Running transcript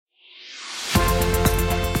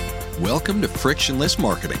Welcome to Frictionless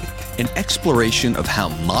Marketing, an exploration of how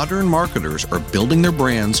modern marketers are building their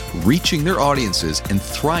brands, reaching their audiences, and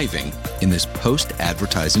thriving in this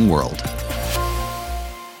post-advertising world.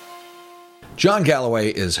 John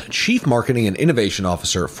Galloway is Chief Marketing and Innovation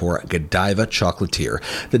Officer for GODIVA Chocolatier,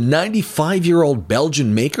 the 95-year-old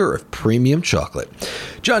Belgian maker of premium chocolate.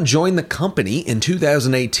 John joined the company in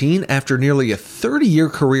 2018 after nearly a 30-year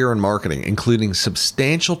career in marketing, including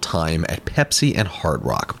substantial time at Pepsi and Hard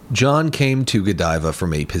Rock. John came to GODIVA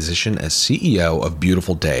from a position as CEO of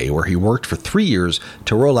Beautiful Day, where he worked for 3 years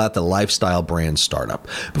to roll out the lifestyle brand startup.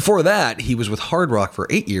 Before that, he was with Hard Rock for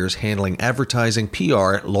 8 years, handling advertising,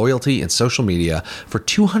 PR, loyalty, and social media for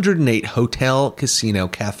 208 hotel, casino,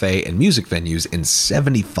 cafe, and music venues in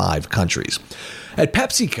 75 countries. At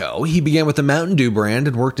PepsiCo, he began with the Mountain Dew brand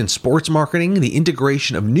and worked in sports marketing, the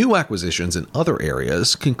integration of new acquisitions in other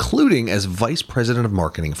areas, concluding as Vice President of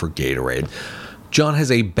Marketing for Gatorade. John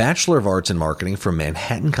has a Bachelor of Arts in Marketing from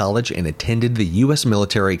Manhattan College and attended the U.S.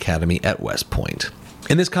 Military Academy at West Point.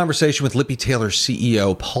 In this conversation with Lippy Taylor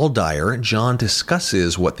CEO Paul Dyer, John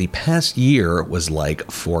discusses what the past year was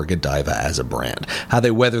like for GODIVA as a brand, how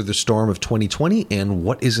they weathered the storm of 2020, and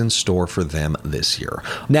what is in store for them this year.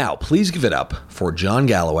 Now, please give it up for John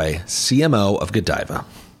Galloway, CMO of GODIVA.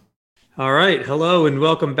 All right. Hello and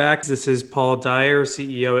welcome back. This is Paul Dyer,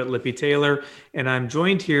 CEO at Lippy Taylor, and I'm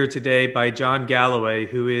joined here today by John Galloway,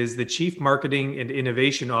 who is the Chief Marketing and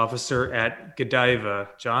Innovation Officer at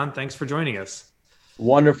GODIVA. John, thanks for joining us.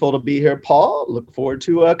 Wonderful to be here, Paul. Look forward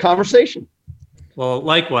to a conversation. Well,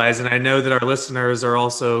 likewise, and I know that our listeners are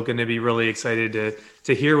also going to be really excited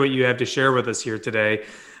to hear what you have to share with us here today.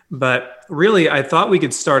 But really, I thought we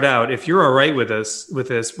could start out, if you're all right with this,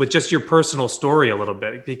 with just your personal story a little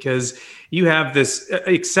bit, because you have this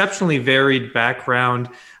exceptionally varied background.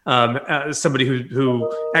 Somebody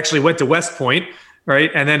who actually went to West Point,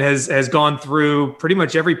 right? And then has gone through pretty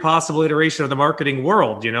much every possible iteration of the marketing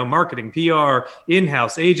world, marketing, PR,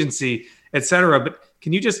 in-house, agency, et cetera. But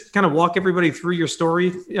can you just kind of walk everybody through your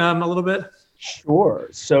story a little bit? Sure.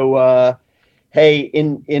 So, hey,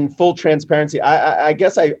 in full transparency, I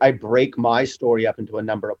guess I break my story up into a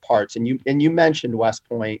number of parts. And you mentioned West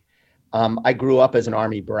Point. I grew up as an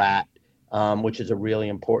Army brat, which is a really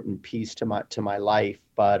important piece to my life.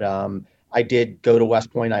 But I did go to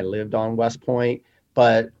West Point. I lived on West Point.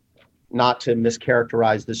 But not to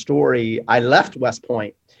mischaracterize the story, I left West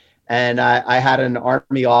Point, and I had an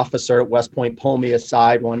Army officer at West Point pull me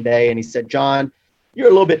aside one day, and he said, "John, you're a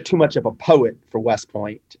little bit too much of a poet for West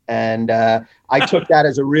Point." And I took that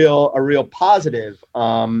as a real positive.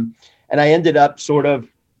 And I ended up sort of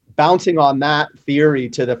bouncing on that theory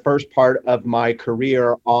to the first part of my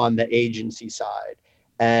career on the agency side.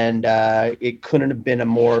 And it couldn't have been a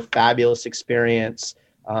more fabulous experience.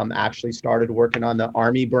 Actually started working on the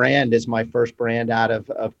Army brand as my first brand out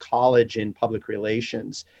of college in public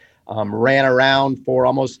relations. Ran around for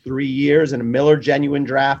almost 3 years in a Miller Genuine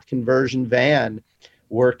Draft conversion van,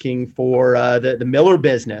 working for the Miller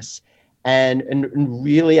business. And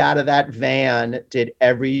really out of that van did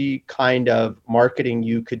every kind of marketing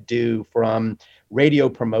you could do, from radio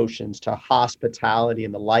promotions to hospitality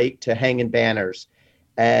and the like, to hanging banners.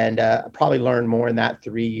 And I probably learned more in that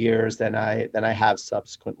 3 years than I have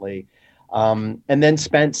subsequently. And then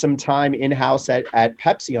spent some time in-house at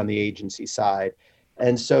Pepsi on the agency side.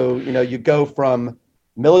 And so, you go from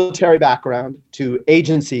military background to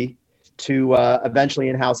agency to eventually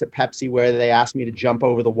in-house at Pepsi, where they asked me to jump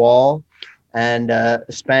over the wall, and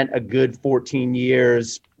spent a good 14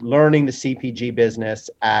 years learning the CPG business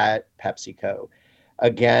at PepsiCo.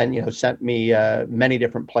 Again, sent me many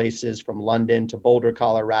different places, from London to Boulder,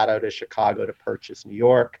 Colorado, to Chicago, to Purchase, New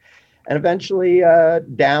York. And eventually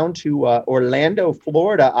down to Orlando,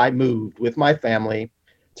 Florida, I moved with my family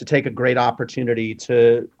to take a great opportunity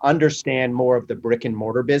to understand more of the brick and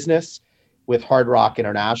mortar business with Hard Rock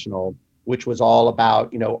International, which was all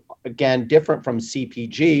about, again, different from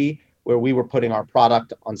CPG, where we were putting our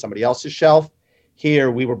product on somebody else's shelf. Here,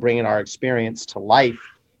 we were bringing our experience to life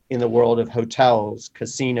in the world of hotels,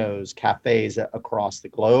 casinos, cafes across the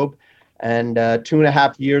globe. And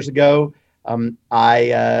 2.5 years ago,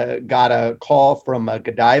 I got a call from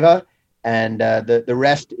GODIVA, and the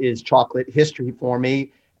rest is chocolate history for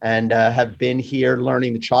me, and have been here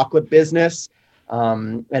learning the chocolate business,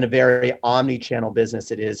 and a very omni-channel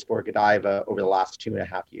business it is for GODIVA over the last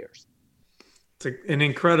 2.5 years. It's an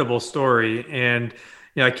incredible story. And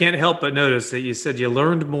I can't help but notice that you said you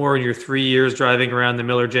learned more in your 3 years driving around the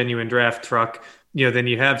Miller Genuine Draft truck, than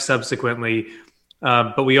you have subsequently.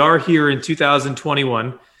 But we are here in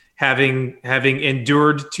 2021, having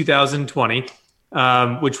endured 2020,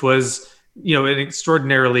 which was an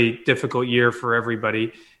extraordinarily difficult year for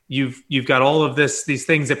everybody. You've got all of these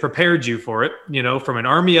things that prepared you for it, from an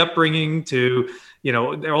Army upbringing to,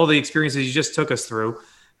 all the experiences you just took us through.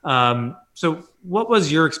 So what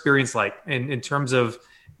was your experience like in terms of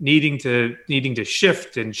needing to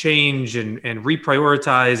shift and change and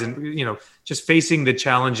reprioritize and, just facing the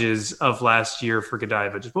challenges of last year for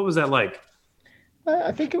Godiva? Just what was that like?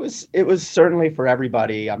 I think it was certainly for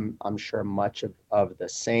everybody. I'm sure much of the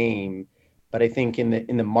same, but I think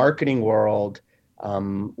in the marketing world,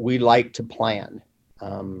 we like to plan.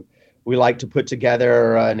 We like to put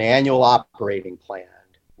together an annual operating plan.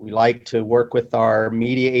 We like to work with our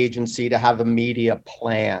media agency to have a media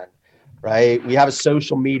plan, right? We have a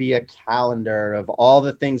social media calendar of all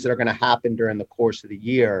the things that are going to happen during the course of the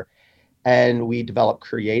year. And we develop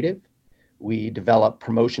creative. We develop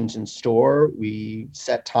promotions in store. We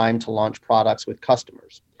set time to launch products with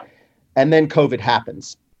customers. And then COVID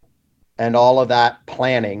happens. And all of that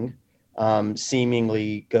planning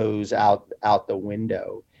seemingly goes out the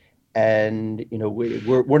window. And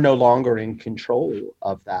we're no longer in control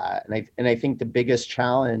of that. And I think the biggest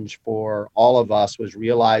challenge for all of us was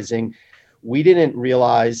realizing we didn't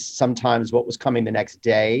realize sometimes what was coming the next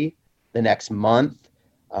day, the next month.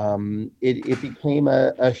 It became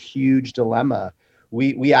a huge dilemma.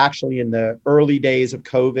 We actually, in the early days of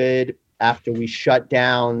COVID, after we shut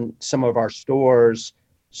down some of our stores,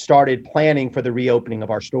 started planning for the reopening of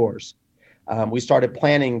our stores. We started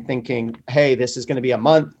planning, thinking, hey, this is going to be a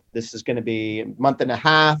month. This is going to be a month and a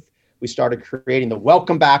half. We started creating the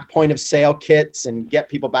welcome back point of sale kits and get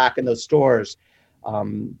people back in those stores.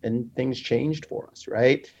 And things changed for us,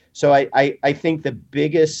 right? So I think the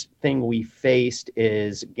biggest thing we faced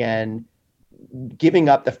is, again, giving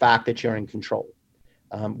up the fact that you're in control.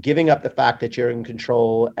 Giving up the fact that you're in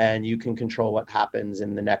control and you can control what happens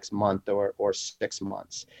in the next month or 6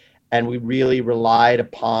 months. And we really relied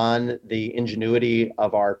upon the ingenuity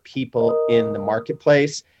of our people in the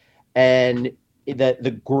marketplace. And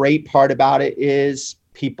the great part about it is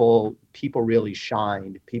people really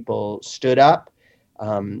shined. People stood up.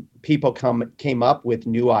 People came up with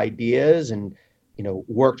new ideas and,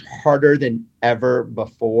 worked harder than ever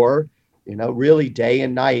before, really day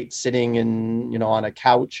and night sitting on a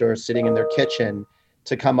couch or sitting in their kitchen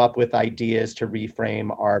to come up with ideas to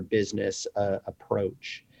reframe our business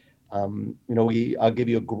approach. I'll give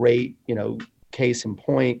you a great, case in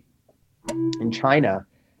point in China,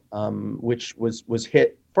 which was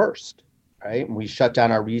hit first, right? And we shut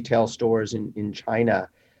down our retail stores in China.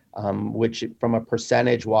 Which from a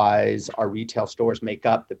percentage wise, our retail stores make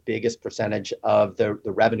up the biggest percentage of the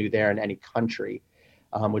revenue there in any country,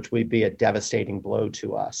 which would be a devastating blow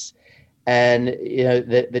to us. And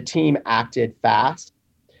the team acted fast.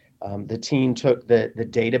 The team took the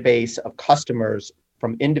database of customers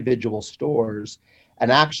from individual stores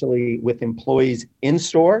and actually with employees in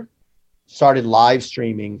store, started live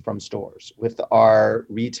streaming from stores with our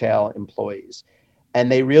retail employees.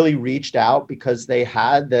 And they really reached out because they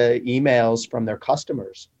had the emails from their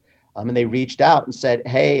customers. And they reached out and said,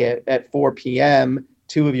 hey, at 4 p.m.,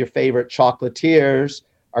 2 of your favorite chocolatiers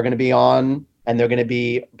are going to be on, and they're going to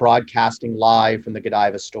be broadcasting live from the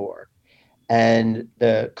Godiva store. And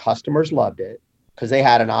the customers loved it because they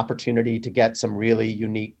had an opportunity to get some really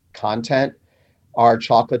unique content. Our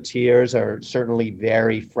chocolatiers are certainly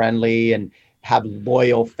very friendly and have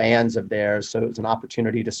loyal fans of theirs. So it was an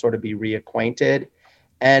opportunity to sort of be reacquainted.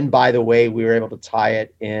 And by the way, we were able to tie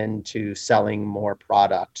it into selling more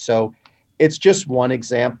product. So it's just one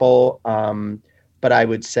example, but I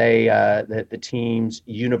would say that the teams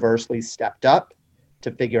universally stepped up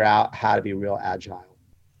to figure out how to be real agile.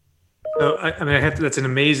 So, that's an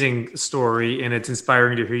amazing story, and it's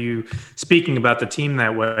inspiring to hear you speaking about the team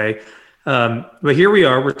that way. But here we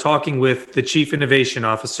are, we're talking with the Chief Innovation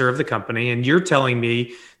Officer of the company, and you're telling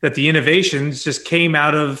me that the innovations just came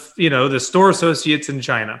out of, the store associates in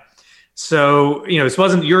China. So, this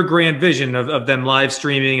wasn't your grand vision of them live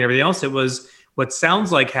streaming and everything else. It was what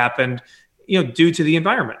sounds like happened, due to the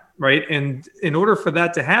environment, right? And in order for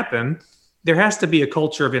that to happen, there has to be a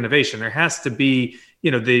culture of innovation. There has to be,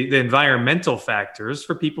 the environmental factors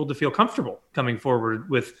for people to feel comfortable coming forward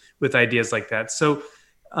with ideas like that. So,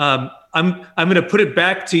 I'm going to put it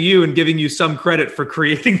back to you and giving you some credit for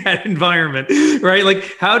creating that environment, right?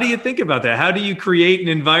 Like, how do you think about that? How do you create an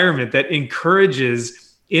environment that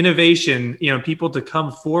encourages innovation, people to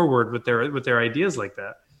come forward with their ideas like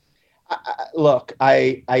that? Look,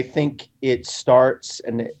 I think it starts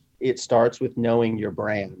with knowing your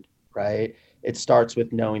brand, right? It starts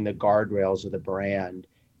with knowing the guardrails of the brand.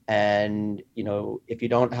 And, if you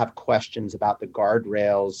don't have questions about the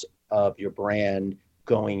guardrails of your brand,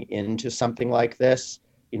 going into something like this,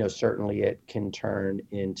 certainly it can turn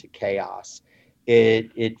into chaos.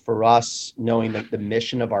 It for us, knowing that the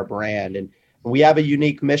mission of our brand, and we have a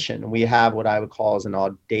unique mission, and we have what I would call as an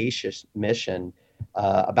audacious mission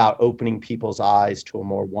about opening people's eyes to a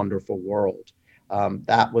more wonderful world.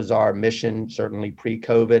 That was our mission, certainly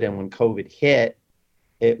pre-COVID. And when COVID hit,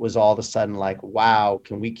 it was all of a sudden like, wow,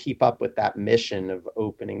 can we keep up with that mission of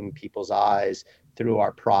opening people's eyes through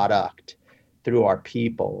our product, through our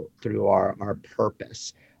people, through our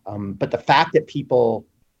purpose? But the fact that people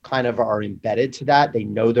kind of are embedded to that, they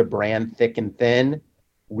know their brand thick and thin,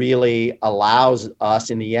 really allows us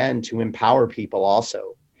in the end to empower people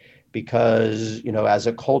also. Because, as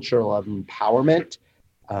a culture of empowerment,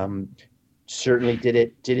 certainly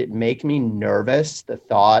did it make me nervous, the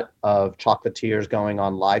thought of chocolatiers going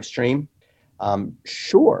on live stream?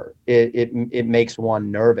 Sure, it makes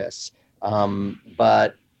one nervous.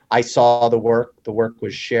 But I saw the work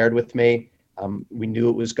was shared with me. We knew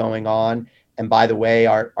it was going on. And by the way,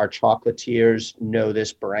 our chocolatiers know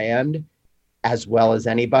this brand as well as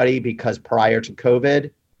anybody, because prior to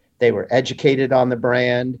COVID, they were educated on the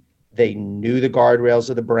brand. They knew the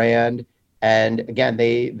guardrails of the brand. And again,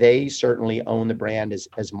 they certainly own the brand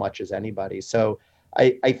as much as anybody. So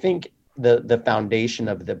I think the foundation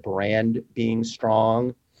of the brand being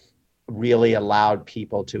strong really allowed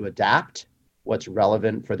people to adapt what's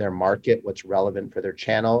relevant for their market, what's relevant for their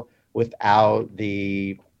channel, without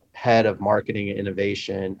the head of marketing and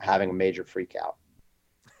innovation having a major freak out.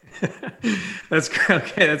 That's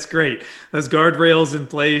okay. That's great. Those guardrails in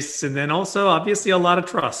place, and then also obviously a lot of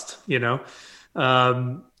trust.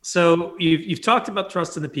 So you've talked about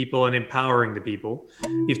trust in the people and empowering the people.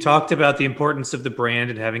 You've talked about the importance of the brand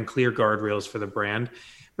and having clear guardrails for the brand.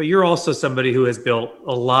 But you're also somebody who has built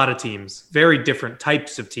a lot of teams, very different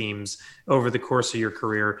types of teams over the course of your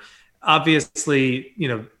career. Obviously,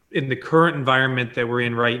 in the current environment that we're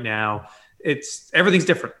in right now, everything's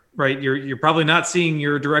different. Right. You're probably not seeing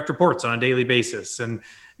your direct reports on a daily basis. And,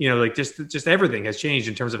 just everything has changed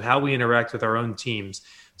in terms of how we interact with our own teams.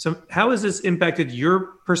 So how has this impacted your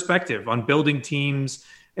perspective on building teams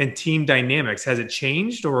and team dynamics? Has it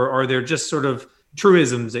changed, or are there just sort of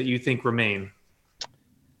truisms that you think remain?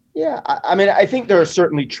 Yeah, I mean, I think there are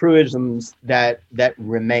certainly truisms that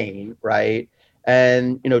remain, right?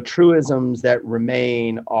 And, truisms that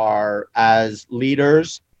remain are, as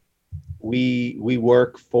leaders, we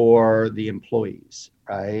work for the employees,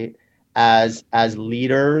 right? As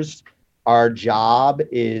leaders, our job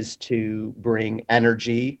is to bring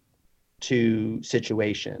energy to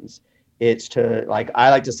situations. It's to, I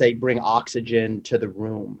like to say, bring oxygen to the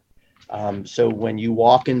room. So when you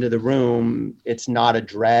walk into the room, it's not a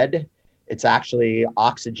dread. It's actually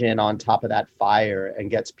oxygen on top of that fire,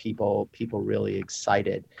 and gets people really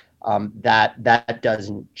excited. That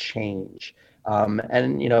doesn't change. And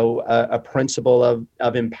a principle of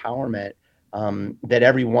empowerment, that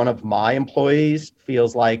every one of my employees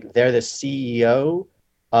feels like they're the CEO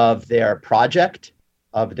of their project,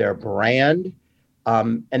 of their brand,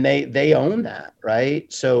 and they own that,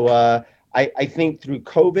 right? So I think through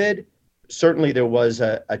COVID, certainly there was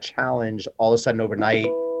a challenge. All of a sudden overnight,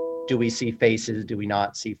 do we see faces? Do we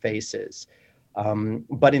not see faces?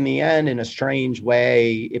 But in the end, in a strange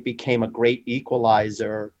way, it became a great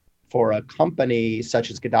equalizer for a company such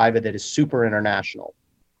as GODIVA that is super international.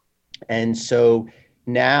 And so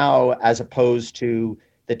now, as opposed to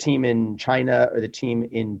the team in China or the team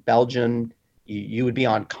in Belgium, you would be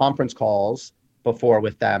on conference calls before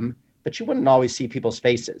with them, but you wouldn't always see people's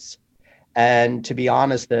faces. And to be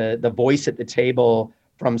honest, the voice at the table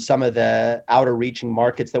from some of the outer reaching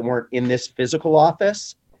markets that weren't in this physical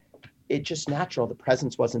office, it just natural. The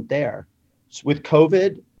presence wasn't there. So with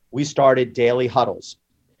COVID, we started daily huddles.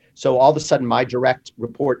 So all of a sudden, my direct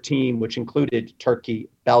report team, which included Turkey,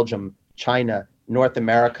 Belgium, China, North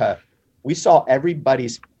America, we saw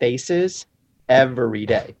everybody's faces every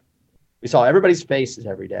day. We saw everybody's faces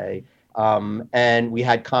every day. And we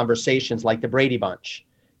had conversations like the Brady Bunch.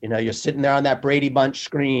 You're sitting there on that Brady Bunch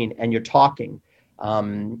screen and you're talking.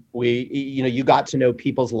 You got to know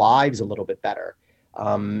people's lives a little bit better.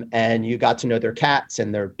 And you got to know their cats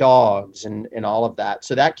and their dogs and all of that.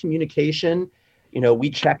 So that communication, we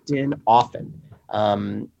checked in often.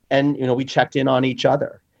 And we checked in on each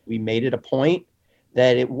other. We made it a point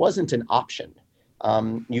that it wasn't an option.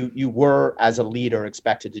 You were, as a leader,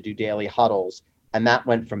 expected to do daily huddles. And that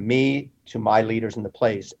went from me to my leaders in the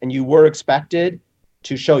place. And you were expected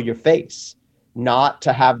to show your face, not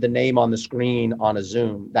to have the name on the screen on a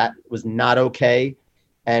Zoom. That was not okay.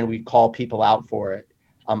 And we call people out for it.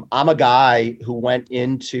 I'm a guy who went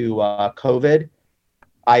into COVID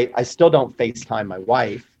I still don't FaceTime my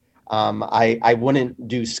wife. I wouldn't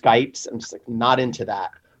do Skypes. I'm just like not into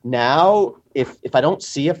that. Now, if I don't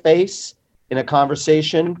see a face in a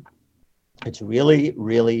conversation, it's really,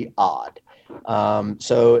 really odd.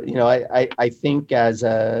 So, I think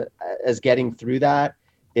as getting through that,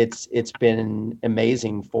 it's been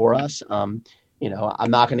amazing for us. I'm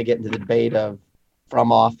not going to get into the debate of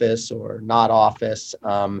from office or not office.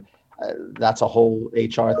 That's a whole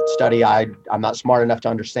HR study I'm not smart enough to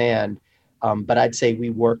understand. But I'd say we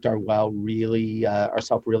worked ourselves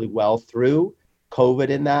really well through COVID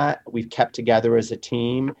in that. We've kept together as a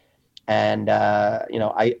team. And,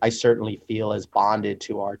 I certainly feel as bonded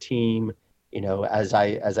to our team, as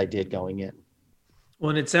I did going in. Well,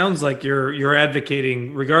 and it sounds like you're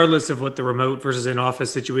advocating, regardless of what the remote versus in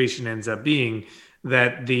office situation ends up being,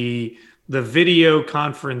 that the video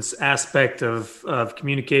conference aspect of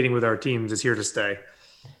communicating with our teams is here to stay.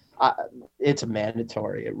 It's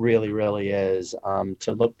mandatory. It really, really is,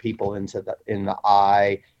 to look people in the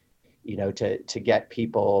eye, to get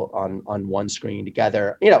people on one screen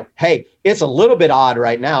together. Hey, it's a little bit odd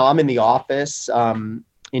right now. I'm in the office in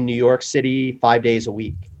New York City 5 days a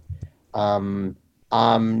week.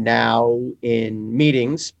 I'm now in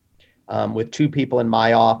meetings with 2 people in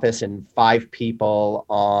my office and 5 people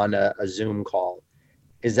on a Zoom call.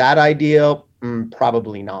 Is that ideal?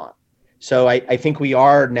 Probably not. So I think we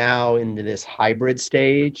are now into this hybrid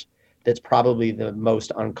stage that's probably the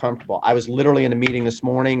most uncomfortable. I was literally in a meeting this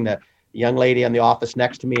morning, the young lady in the office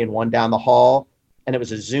next to me and one down the hall, and it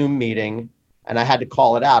was a Zoom meeting, and I had to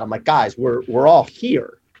call it out. I'm like, guys, we're all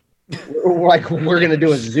here. We're going to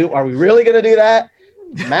do a Zoom. Are we really going to do that?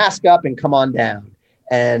 Mask up and come on down.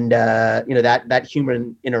 And, that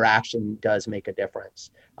human interaction does make a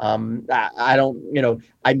difference. I don't,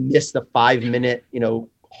 I miss the 5-minute,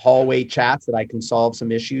 hallway chats that I can solve some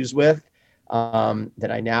issues with,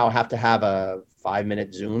 that I now have to have a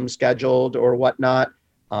 5-minute Zoom scheduled or whatnot.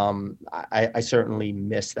 I certainly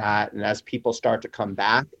miss that. And as people start to come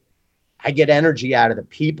back, I get energy out of the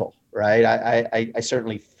people, right? I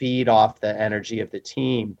certainly feed off the energy of the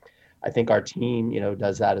team. I think our team,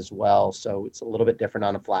 does that as well. So it's a little bit different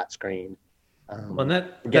on a flat screen. Well,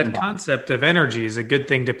 that concept of energy is a good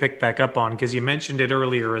thing to pick back up on, because you mentioned it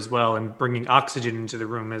earlier as well, and bringing oxygen into the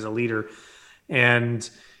room as a leader. And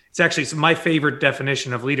it's actually my favorite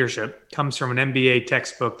definition of leadership comes from an MBA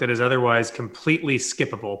textbook that is otherwise completely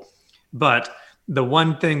skippable. But the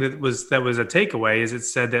one thing that was a takeaway is it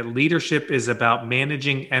said that leadership is about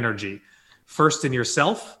managing energy, first in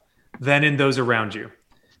yourself, then in those around you,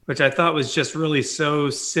 which I thought was just really so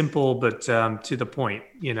simple, but to the point,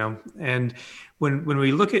 And when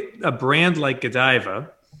we look at a brand like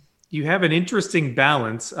Godiva, you have an interesting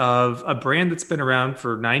balance of a brand that's been around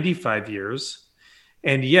for 95 years,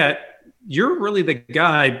 and yet you're really the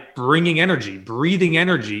guy bringing energy, breathing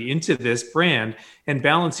energy into this brand and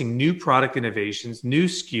balancing new product innovations, new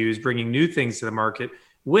SKUs, bringing new things to the market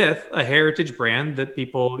with a heritage brand that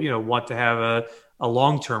people, want to have a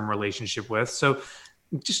long-term relationship with. So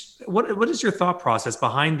just what is your thought process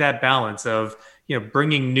behind that balance of,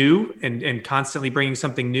 bringing new and constantly bringing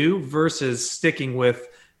something new versus sticking with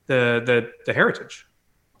the heritage?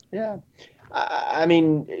 Yeah. I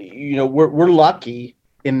mean, we're lucky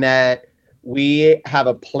in that we have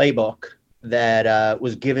a playbook that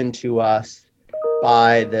was given to us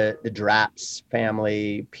by the Draps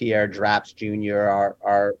family, Pierre Draps Jr.,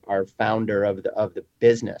 our founder of the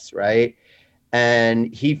business, right?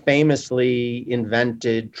 And he famously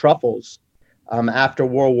invented truffles after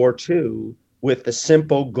World War II with the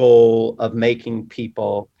simple goal of making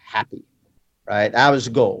people happy, right? That was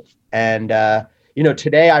the goal. And,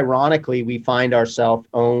 today, ironically, we find ourselves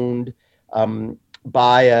owned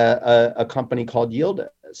by a company called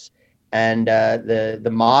Yildiz. And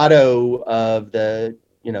the motto of the,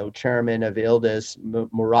 chairman of Yildiz,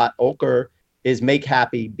 Murat Oker, is make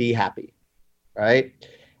happy, be happy, right?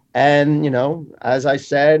 And, as I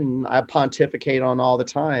said, and I pontificate on all the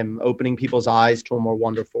time, opening people's eyes to a more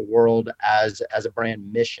wonderful world as a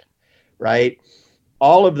brand mission, right?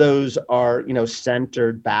 All of those are,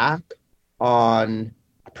 centered back on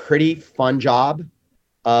a pretty fun job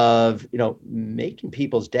of, making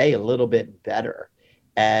people's day a little bit better.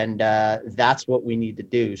 And that's what we need to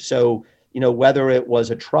do. So, whether it was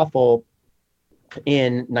a truffle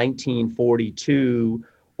in 1942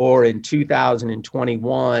 or in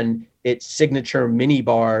 2021, it's signature mini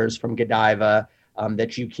bars from Godiva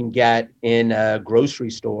that you can get in a grocery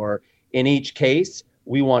store. In each case,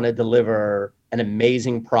 we want to deliver an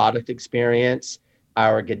amazing product experience.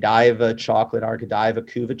 Our Godiva chocolate, our Godiva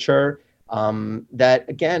couverture that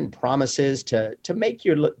again promises to make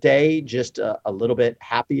your day just a little bit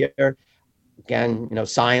happier. Again,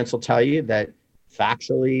 science will tell you that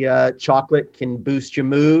factually, chocolate can boost your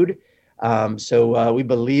mood. So we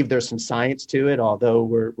believe there's some science to it, although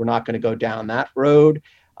we're not going to go down that road.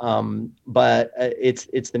 But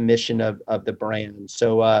it's the mission of the brand.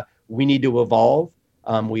 So we need to evolve.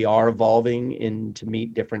 We are evolving to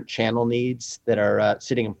meet different channel needs that are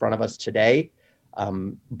sitting in front of us today.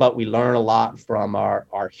 But we learn a lot from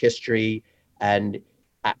our history. And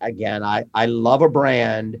again, I love a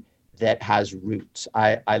brand that has roots.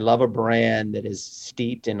 I love a brand that is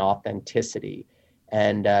steeped in authenticity.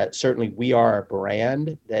 And certainly we are a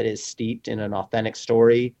brand that is steeped in an authentic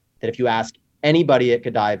story that if you ask anybody at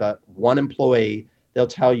Godiva, one employee, they'll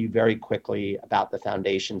tell you very quickly about the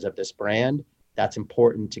foundations of this brand. That's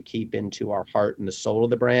important to keep into our heart and the soul of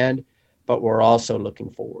the brand, but we're also looking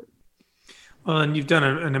forward. Well, and you've done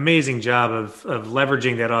an amazing job of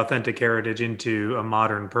leveraging that authentic heritage into a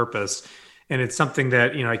modern purpose. And it's something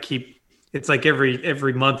that, it's like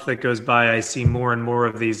every month that goes by, I see more and more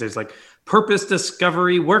of these. There's like purpose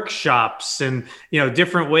discovery workshops and,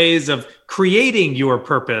 different ways of creating your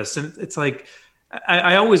purpose. And it's like,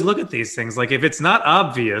 I always look at these things, like if it's not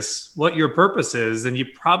obvious what your purpose is, then you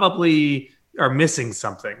probably are missing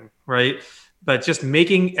something, right? But just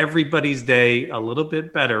making everybody's day a little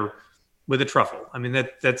bit better with a truffle. I mean,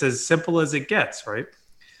 that's as simple as it gets, right?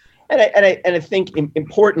 And I think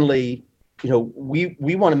importantly,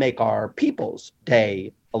 we want to make our people's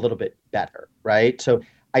day a little bit better, right? So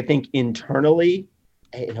I think internally,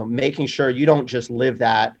 making sure you don't just live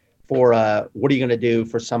that for what are you going to do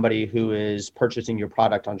for somebody who is purchasing your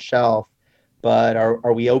product on shelf, but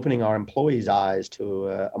are we opening our employees' eyes to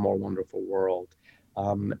a more wonderful world?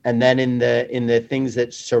 And then in the things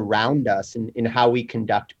that surround us, in how we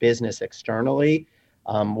conduct business externally,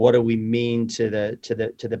 what do we mean to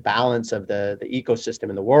the balance of the ecosystem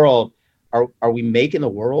in the world? Are we making the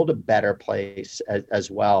world a better place as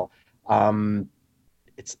well?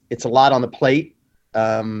 It's a lot on the plate.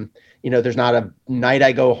 There's not a night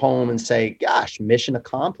I go home and say, gosh, mission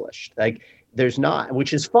accomplished. Like there's not,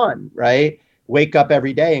 which is fun, right? Wake up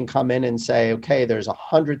every day and come in and say, okay, there's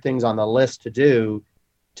 100 things on the list to do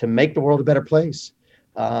to make the world a better place.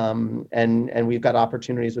 And we've got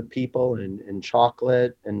opportunities with people and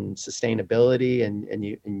chocolate and sustainability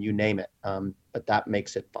and you name it. But that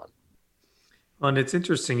makes it fun. Well, and it's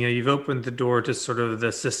interesting, you've opened the door to sort of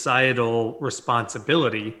the societal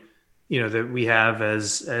responsibility, that we have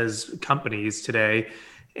as companies today.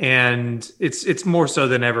 And it's more so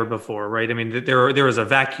than ever before, right? I mean, there is a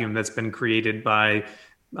vacuum that's been created by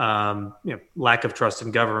lack of trust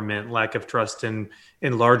in government, lack of trust in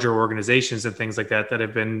larger organizations and things like that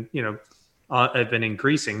have been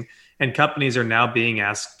increasing. And companies are now being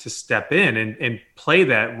asked to step in and play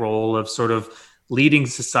that role of sort of leading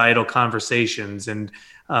societal conversations and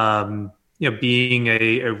being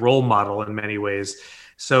a role model in many ways.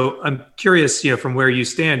 So I'm curious, from where you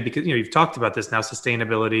stand, because you've talked about this now,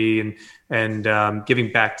 sustainability and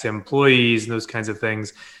giving back to employees and those kinds of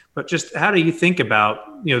things. But just how do you think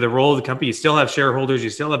about the role of the company? You still have shareholders,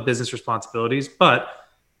 you still have business responsibilities, but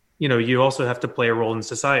you also have to play a role in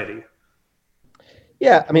society.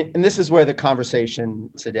 Yeah, I mean, and this is where the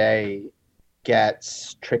conversation today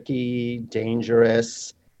gets tricky,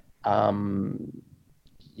 dangerous.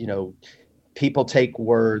 People take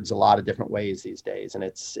words a lot of different ways these days, and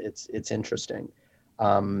it's interesting.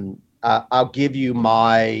 I'll give you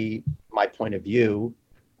my point of view.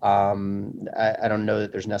 I don't know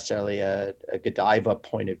that there's necessarily a Godiva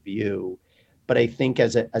point of view, but I think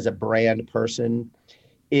as a brand person,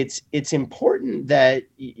 it's important that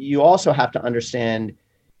you also have to understand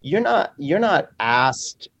you're not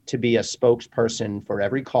asked to be a spokesperson for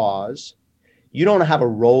every cause. You don't have a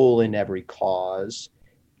role in every cause.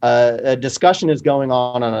 A discussion is going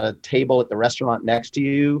on a table at the restaurant next to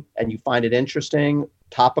you, and you find it interesting,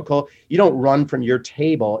 topical. You don't run from your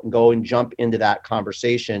table and go and jump into that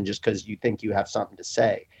conversation just because you think you have something to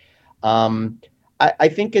say. I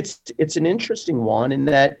think it's an interesting one in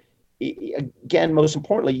that, again, most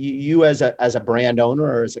importantly, you as a brand owner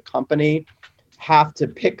or as a company have to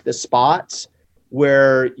pick the spots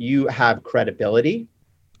where you have credibility,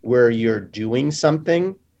 where you're doing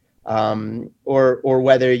something, or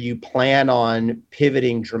whether you plan on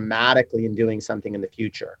pivoting dramatically and doing something in the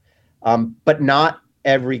future. But not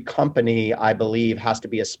every company, I believe, has to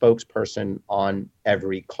be a spokesperson on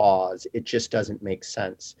every cause. It just doesn't make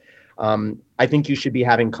sense. I think you should be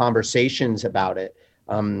having conversations about it.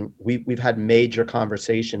 We've had major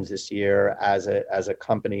conversations this year as a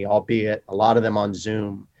company, albeit a lot of them on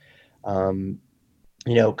Zoom.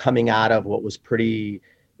 coming out of what was pretty,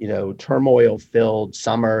 turmoil filled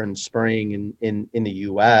summer and spring in the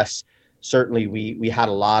US, certainly we had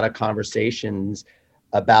a lot of conversations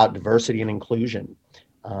about diversity and inclusion.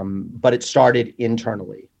 But it started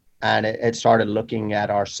internally, and it started looking at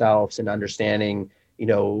ourselves and understanding,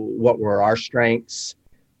 what were our strengths,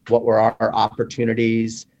 what were our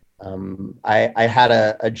opportunities. I had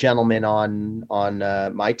a gentleman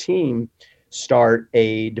on my team start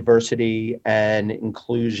a diversity and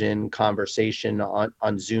inclusion conversation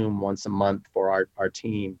on Zoom once a month for our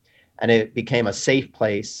team. And it became a safe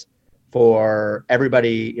place for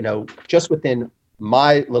everybody, just within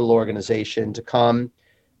my little organization to come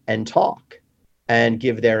and talk and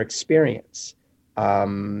give their experience.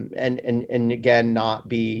 And again, not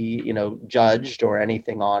be, judged or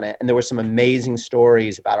anything on it. And there were some amazing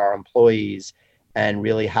stories about our employees and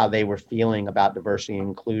really how they were feeling about diversity and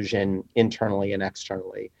inclusion internally and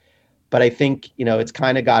externally. But I think, it's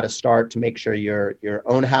kind of got to start to make sure your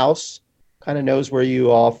own house kind of knows where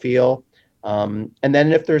you all feel. And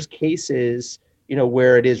then if there's cases,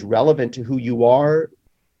 where it is relevant to who you are,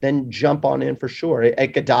 then jump on in for sure.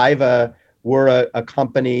 At Godiva, we're a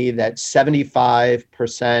company that's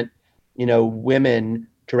 75%, women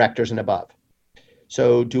directors and above.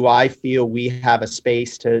 So do I feel we have a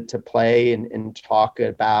space to play and talk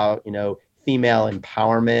about, female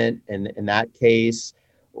empowerment in that case,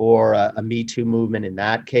 or a Me Too movement in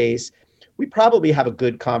that case? We probably have a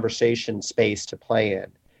good conversation space to play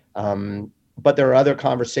in. But there are other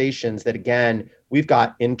conversations that, again, we've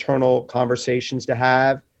got internal conversations to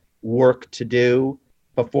have, work to do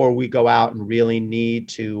before we go out and really need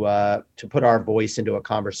to put our voice into a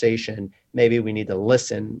conversation. Maybe we need to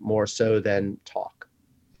listen more so than talk.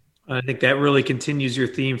 I think that really continues your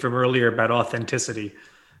theme from earlier about authenticity,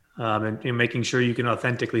 and making sure you can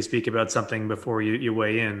authentically speak about something before you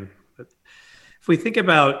weigh in. But if we think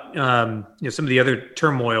about some of the other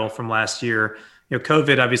turmoil from last year,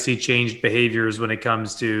 COVID obviously changed behaviors when it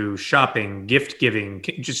comes to shopping, gift giving,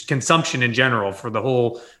 just consumption in general for the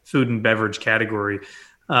whole food and beverage category.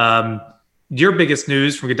 Your biggest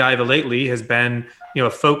news from Godiva lately has been, a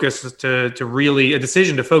focus a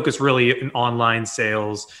decision to focus really in online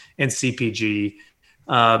sales and CPG.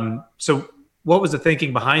 So what was the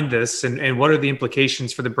thinking behind this, and what are the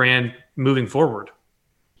implications for the brand moving forward?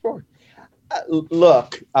 Sure.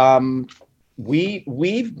 Look,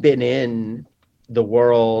 we've been in the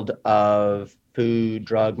world of food,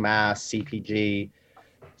 drug, mass, CPG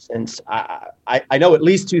since I know at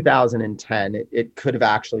least 2010. It could have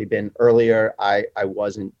actually been earlier. I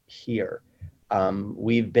wasn't here.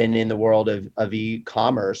 We've been in the world of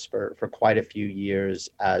e-commerce for quite a few years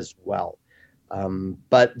as well.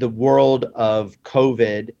 But the world of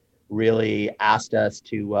COVID really asked us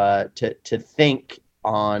to think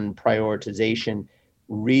on prioritization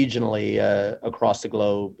regionally across the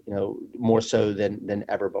globe, more so than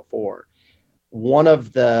ever before. One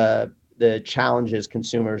of the challenges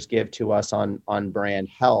consumers give to us on brand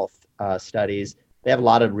health studies, they have a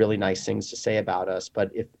lot of really nice things to say about us.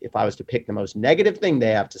 But if I was to pick the most negative thing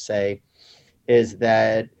they have to say, is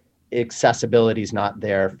that accessibility is not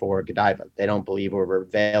there for Godiva. They don't believe we're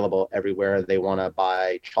available everywhere they want to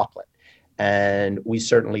buy chocolate. And we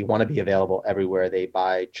certainly want to be available everywhere they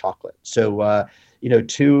buy chocolate. So,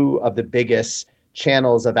 two of the biggest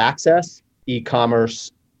channels of access,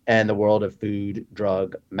 e-commerce and the world of food,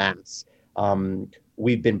 drug, mass.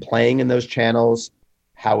 We've been playing in those channels.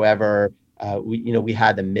 However, we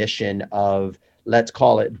had the mission of, let's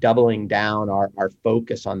call it, doubling down our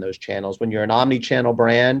focus on those channels. When you're an omni-channel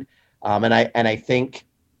brand, and I think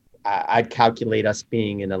I'd calculate us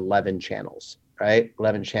being in 11 channels, right?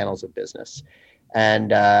 11 channels of business.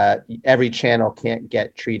 And every channel can't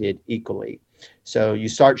get treated equally. So you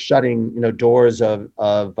start shutting, doors of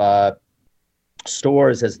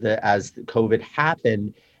stores as the COVID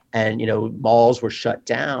happened, and malls were shut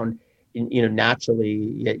down.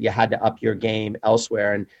 Naturally you had to up your game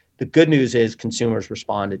elsewhere. And the good news is consumers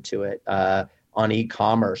responded to it. On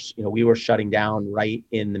e-commerce, we were shutting down right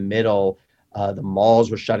in the middle. The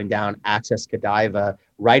malls were shutting down. Access Godiva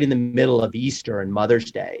right in the middle of Easter and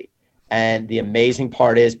Mother's Day. And the amazing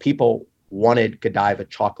part is people wanted Godiva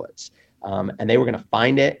chocolates, and they were going to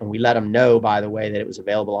find it. And we let them know, by the way, that it was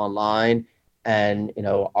available online. And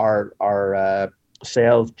our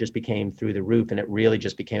sales just became through the roof, and it really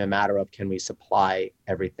just became a matter of, can we supply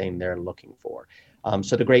everything they're looking for?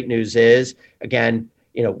 So the great news is, again,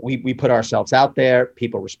 we put ourselves out there.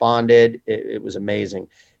 People responded. It was amazing.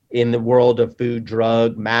 In the world of food,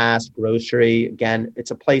 drug, mass, grocery, again,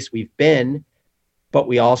 it's a place we've been, but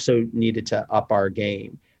we also needed to up our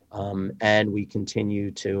game. And we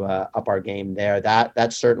continue to up our game there.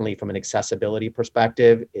 That's certainly from an accessibility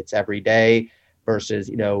perspective. It's every day versus,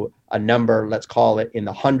 a number, let's call it in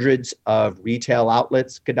the hundreds of retail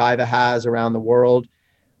outlets Godiva has around the world.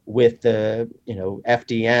 With the,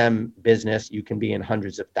 FDM business, you can be in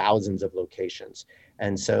hundreds of thousands of locations.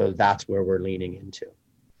 And so that's where we're leaning into.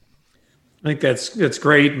 I think that's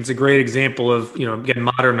great. It's a great example of, again,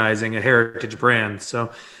 modernizing a heritage brand.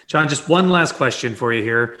 So, John, just one last question for you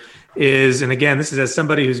here is, and again, this is as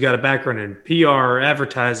somebody who's got a background in PR,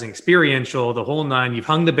 advertising, experiential, the whole nine, you've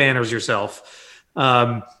hung the banners yourself.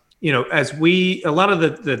 As a lot of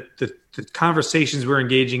the conversations we're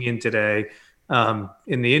engaging in today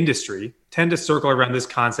in the industry tend to circle around this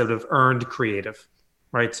concept of earned creative,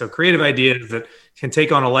 right? So creative ideas that can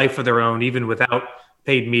take on a life of their own, even without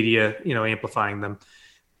paid media, amplifying them.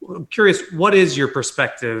 I'm curious, what is your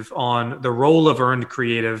perspective on the role of earned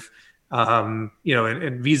creative, and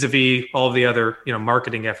vis-a-vis all of the other,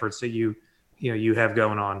 marketing efforts that you have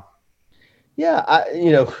going on? Yeah,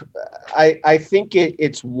 I think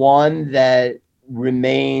it's one that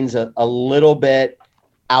remains a little bit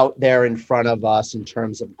out there in front of us in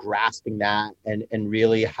terms of grasping that and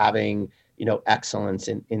really having, excellence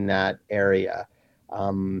in that area.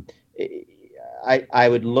 I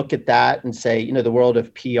would look at that and say, the world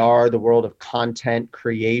of PR, the world of content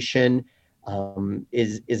creation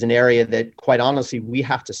is an area that, quite honestly, we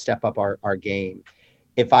have to step up our game.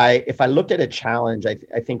 If I looked at a challenge,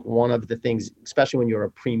 I think one of the things, especially when you're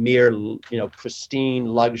a premier, pristine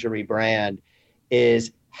luxury brand,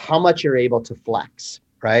 is how much you're able to flex,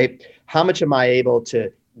 right? How much am I able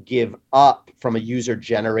to give up from a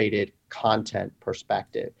user-generated content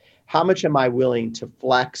perspective? How much am I willing to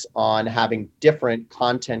flex on having different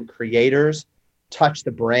content creators touch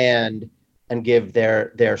the brand and give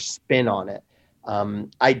their spin on it?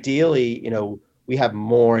 Ideally, we have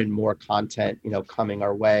more and more content, coming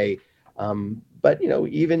our way. But,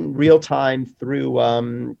 even real time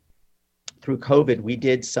through COVID, we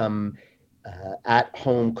did some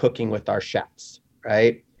at-home cooking with our chefs,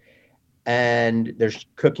 right? And they're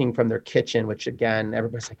cooking from their kitchen, which, again,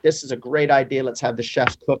 everybody's like, this is a great idea. Let's have the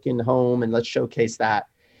chefs cook in home and let's showcase that.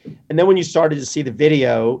 And then when you started to see the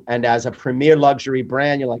video, and as a premier luxury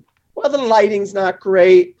brand, you're like, well, the lighting's not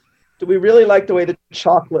great. Do we really like the way the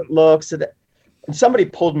chocolate looks? And somebody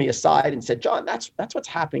pulled me aside and said, John, that's what's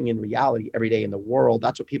happening in reality every day in the world.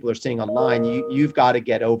 That's what people are seeing online. You've got to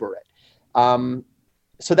get over it.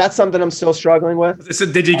 So that's something I'm still struggling with. So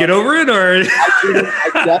did you get over it, or?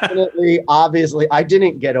 I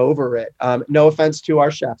didn't get over it. No offense to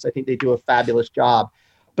our chefs. I think they do a fabulous job.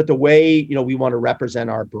 But the way, we want to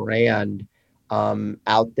represent our brand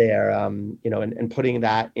out there, and putting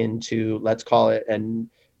that into, let's call it an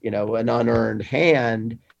unearned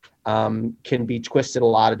hand, can be twisted a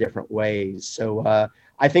lot of different ways. So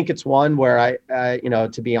I think it's one where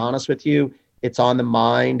to be honest with you, it's on the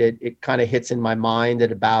mind. It kind of hits in my mind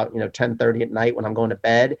at about 10:30 at night when I'm going to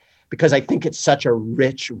bed, because I think it's such a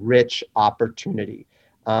rich opportunity.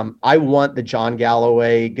 I want the John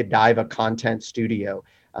Galloway Godiva content studio.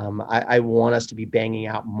 I want us to be banging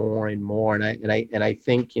out more and more, and I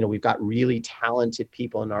think we've got really talented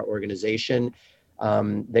people in our organization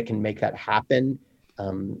that can make that happen.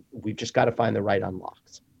 We've just got to find the right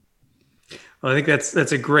unlocks. Well, I think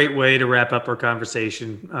that's a great way to wrap up our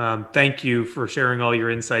conversation. Thank you for sharing all your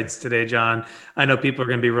insights today, John. I know people are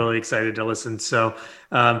going to be really excited to listen. So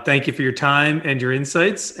thank you for your time and your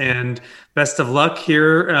insights, and best of luck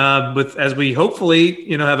here as we hopefully,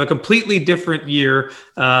 have a completely different year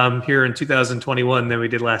here in 2021 than we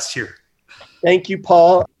did last year. Thank you,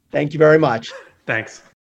 Paul. Thank you very much. Thanks.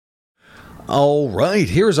 All right.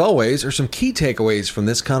 Here, as always, are some key takeaways from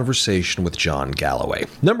this conversation with John Galloway.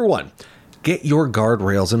 Number one, get your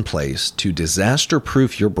guardrails in place to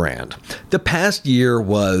disaster-proof your brand. The past year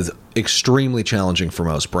was extremely challenging for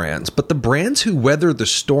most brands, but the brands who weathered the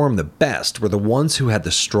storm the best were the ones who had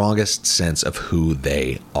the strongest sense of who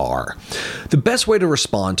they are. The best way to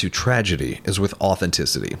respond to tragedy is with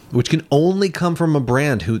authenticity, which can only come from a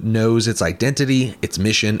brand who knows its identity, its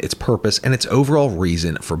mission, its purpose, and its overall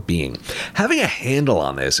reason for being. Having a handle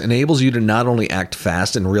on this enables you to not only act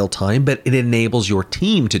fast in real time, but it enables your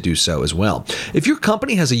team to do so as well. If your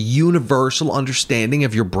company has a universal understanding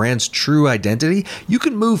of your brand's true identity, you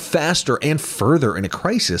can move faster and further in a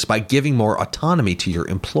crisis by giving more autonomy to your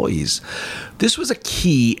employees. This was a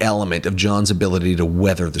key element of John's ability to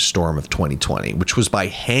weather the storm of 2020, which was by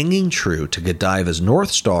hanging true to Godiva's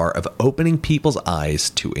North Star of opening people's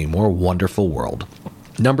eyes to a more wonderful world.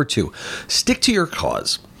 Number two, stick to your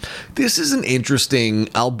cause. This is an interesting,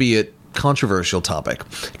 albeit controversial topic.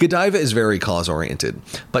 Godiva is very cause-oriented,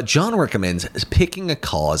 but John recommends picking a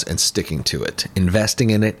cause and sticking to it, investing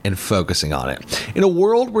in it, and focusing on it. In a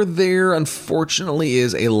world where there, unfortunately,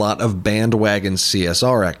 is a lot of bandwagon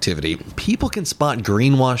CSR activity, people can spot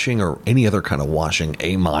greenwashing or any other kind of washing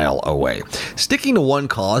a mile away. Sticking to one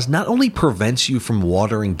cause not only prevents you from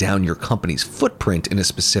watering down your company's footprint in a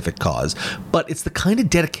specific cause, but it's the kind of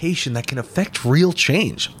dedication that can affect real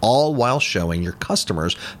change, all while showing your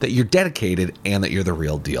customers that you're dedicated and that you're the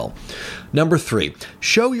real deal. Number 3,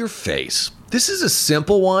 show your face. This is a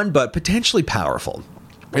simple one, but potentially powerful.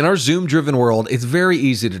 In our Zoom-driven world, it's very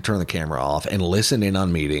easy to turn the camera off and listen in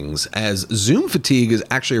on meetings, as Zoom fatigue is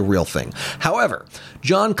actually a real thing. However,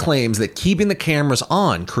 John claims that keeping the cameras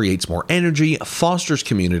on creates more energy, fosters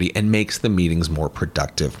community, and makes the meetings more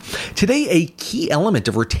productive. Today, a key element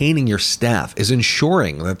of retaining your staff is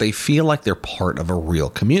ensuring that they feel like they're part of a real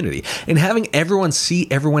community, and having everyone see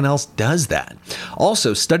everyone else does that.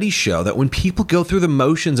 Also, studies show that when people go through the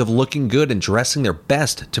motions of looking good and dressing their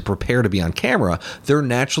best to prepare to be on camera, they're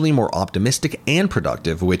naturally more optimistic and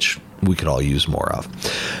productive, which we could all use more of.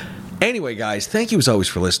 Anyway, guys, thank you as always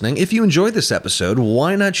for listening. If you enjoyed this episode,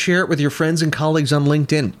 why not share it with your friends and colleagues on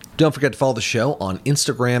LinkedIn? Don't forget to follow the show on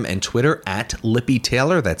Instagram and Twitter at Lippy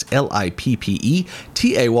Taylor. That's LIPPETAYLOR.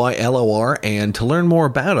 And to learn more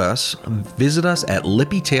about us, visit us at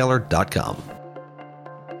lippytaylor.com.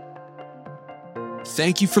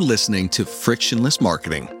 Thank you for listening to Frictionless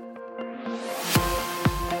Marketing.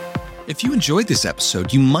 If you enjoyed this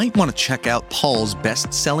episode, you might want to check out Paul's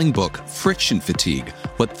best-selling book, Friction Fatigue: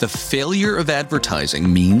 What the Failure of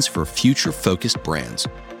Advertising Means for Future-Focused Brands.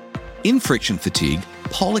 In Friction Fatigue,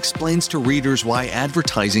 Paul explains to readers why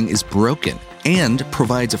advertising is broken and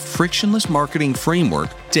provides a frictionless marketing framework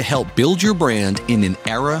to help build your brand in an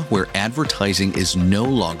era where advertising is no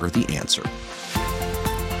longer the answer.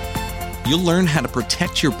 You'll learn how to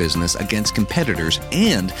protect your business against competitors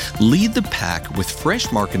and lead the pack with fresh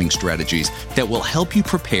marketing strategies that will help you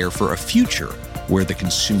prepare for a future where the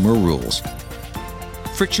consumer rules.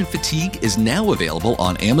 Friction Fatigue is now available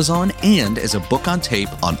on Amazon and as a book on tape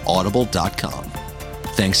on audible.com.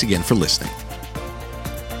 Thanks again for listening.